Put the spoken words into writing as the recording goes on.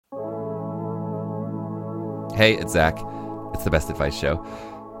Hey, it's Zach. It's the Best Advice Show.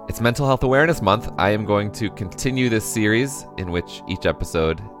 It's Mental Health Awareness Month. I am going to continue this series in which each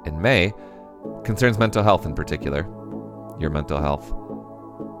episode in May concerns mental health in particular. Your mental health,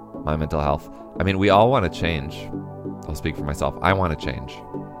 my mental health. I mean, we all want to change. I'll speak for myself. I want to change.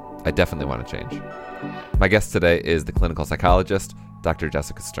 I definitely want to change. My guest today is the clinical psychologist, Dr.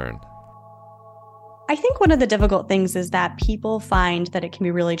 Jessica Stern. I think one of the difficult things is that people find that it can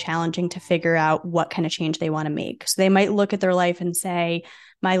be really challenging to figure out what kind of change they want to make. So they might look at their life and say,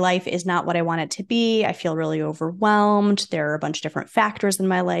 my life is not what I want it to be. I feel really overwhelmed. There are a bunch of different factors in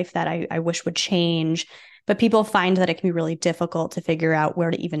my life that I wish would change. But people find that it can be really difficult to figure out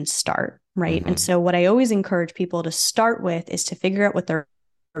where to even start, right? Mm-hmm. And so what I always encourage people to start with is to figure out what their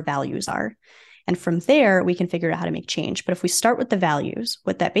values are. And from there, we can figure out how to make change. But if we start with the values,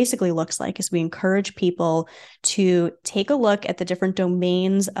 what that basically looks like is we encourage people to take a look at the different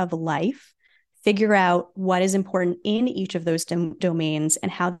domains of life, figure out what is important in each of those domains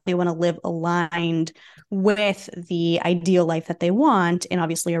and how they want to live aligned with the ideal life that they want in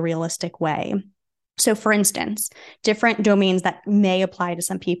obviously a realistic way. So for instance, different domains that may apply to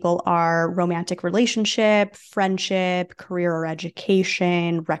some people are romantic relationship, friendship, career or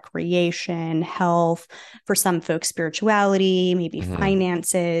education, recreation, health, for some folks, spirituality, maybe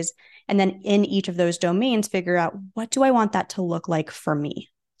finances. And then in each of those domains, figure out what do I want that to look like for me?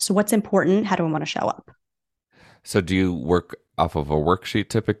 So what's important? How do I want to show up? So do you work off of a worksheet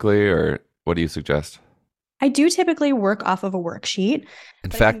typically, or what do you suggest? I do typically work off of a worksheet. In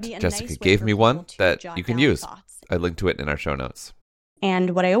fact, Jessica gave me one that you can use. I linked to it in our show notes.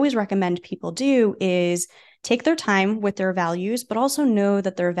 And what I always recommend people do is take their time with their values, but also know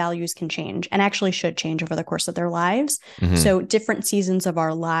that their values can change and actually should change over the course of their lives. Mm-hmm. So different seasons of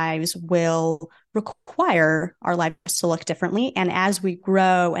our lives will require our lives to look differently. And as we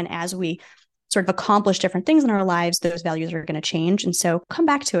grow and as we sort of accomplish different things in our lives, those values are going to change. And so come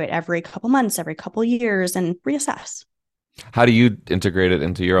back to it every couple months, every couple years, and reassess. How do you integrate it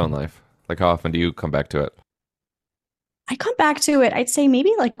into your own life? Like, how often do you come back to it? I come back to it, I'd say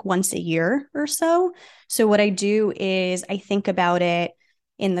maybe like once a year or so. So what I do is I think about it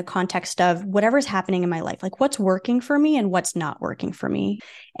in the context of whatever's happening in my life, like what's working for me and what's not working for me.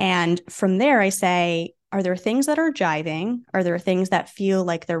 And from there, I say, are there things that are jiving? Are there things that feel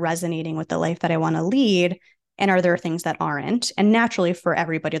like they're resonating with the life that I want to lead? And are there things that aren't? And naturally, for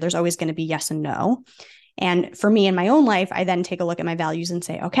everybody, there's always going to be yes and no. And for me in my own life, I then take a look at my values and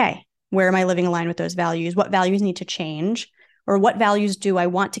say, okay, where am I living aligned with those values? What values need to change? Or what values do I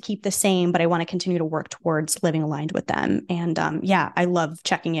want to keep the same, but I want to continue to work towards living aligned with them? And I love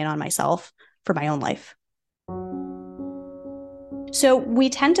checking in on myself for my own life. So we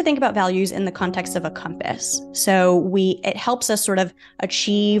tend to think about values in the context of a compass. So it helps us sort of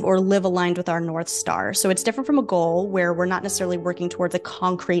achieve or live aligned with our North Star. So it's different from a goal where we're not necessarily working towards a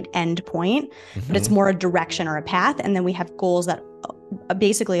concrete end point, but it's more a direction or a path. And then we have goals that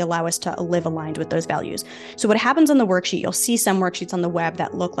basically allow us to live aligned with those values. So what happens on the worksheet, you'll see some worksheets on the web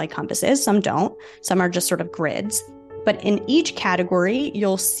that look like compasses, some don't, some are just sort of grids. But in each category,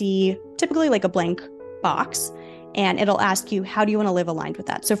 you'll see typically like a blank box, and it'll ask you, how do you want to live aligned with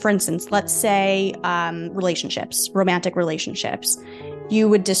that? So for instance, let's say relationships, romantic relationships. You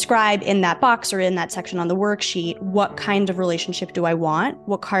would describe in that box or in that section on the worksheet, what kind of relationship do I want?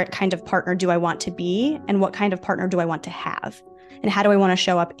 What kind of partner do I want to be? And what kind of partner do I want to have? And how do I want to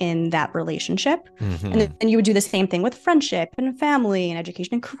show up in that relationship? Mm-hmm. And then you would do the same thing with friendship and family and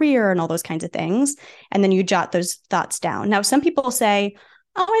education and career and all those kinds of things. And then you jot those thoughts down. Now, some people say,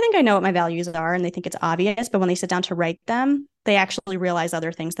 oh, I think I know what my values are, and they think it's obvious. But when they sit down to write them, they actually realize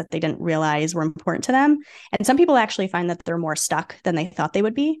other things that they didn't realize were important to them. And some people actually find that they're more stuck than they thought they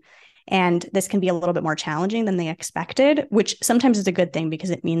would be. And this can be a little bit more challenging than they expected, which sometimes is a good thing because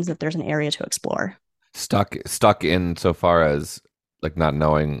it means that there's an area to explore. Stuck in so far as like not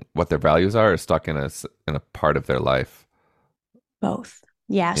knowing what their values are, or stuck in a part of their life? Both.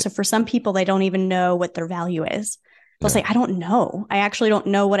 Yeah. So for some people, they don't even know what their value is. They'll say, I don't know. I actually don't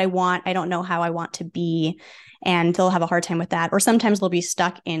know what I want. I don't know how I want to be. And they'll have a hard time with that. Or sometimes they'll be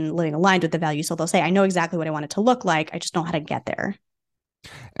stuck in living aligned with the value. So they'll say, I know exactly what I want it to look like. I just don't know how to get there.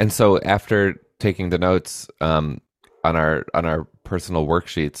 And so after taking the notes on our personal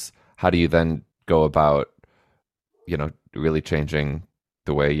worksheets, how do you then go about, really changing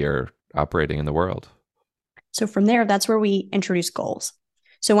the way you're operating in the world? So from there, that's where we introduce goals.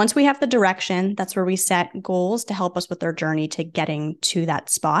 So once we have the direction, that's where we set goals to help us with our journey to getting to that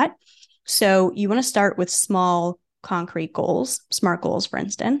spot. So you want to start with small, concrete goals, SMART goals, for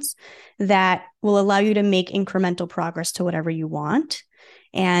instance, that will allow you to make incremental progress to whatever you want.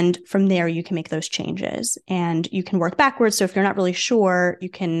 And from there, you can make those changes and you can work backwards. So if you're not really sure, you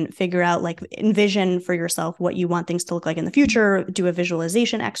can figure out, like, envision for yourself what you want things to look like in the future, do a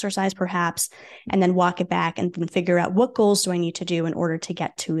visualization exercise perhaps, and then walk it back and then figure out what goals do I need to do in order to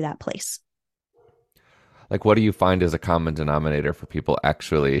get to that place. Like, what do you find is a common denominator for people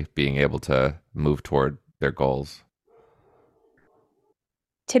actually being able to move toward their goals?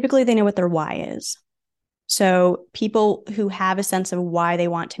 Typically, they know what their why is. So people who have a sense of why they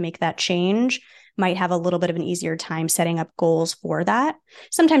want to make that change might have a little bit of an easier time setting up goals for that.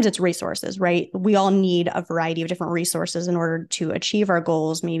 Sometimes it's resources, right? We all need a variety of different resources in order to achieve our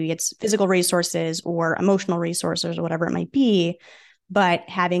goals. Maybe it's physical resources or emotional resources or whatever it might be, but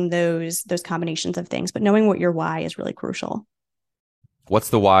having those combinations of things, but knowing what your why is really crucial. What's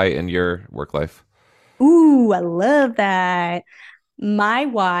the why in your work life? Ooh, I love that. My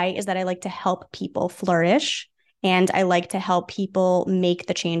why is that I like to help people flourish, and I like to help people make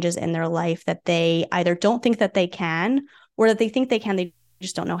the changes in their life that they either don't think that they can, or that they think they can, they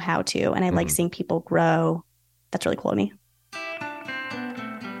just don't know how to. And I like seeing people grow. That's really cool to me.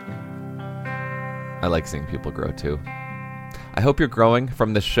 I like seeing people grow too. I hope you're growing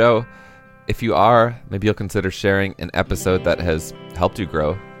from this show. If you are, maybe you'll consider sharing an episode that has helped you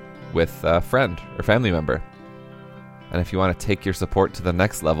grow with a friend or family member. And if you want to take your support to the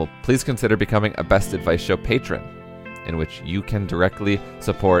next level, please consider becoming a Best Advice Show patron, in which you can directly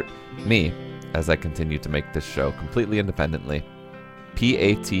support me as I continue to make this show completely independently.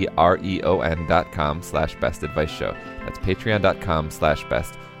 patreon.com/Best Advice Show. That's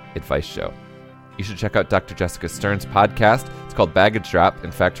patreon.com/Best Advice Show. You should check out Dr. Jessica Stern's podcast. It's called Baggage Drop.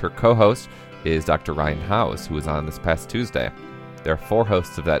 In fact, her co-host is Dr. Ryan Howes, who was on this past Tuesday. There are 4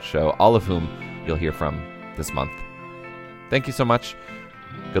 hosts of that show, all of whom you'll hear from this month. Thank you so much.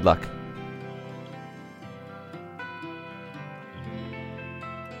 Good luck.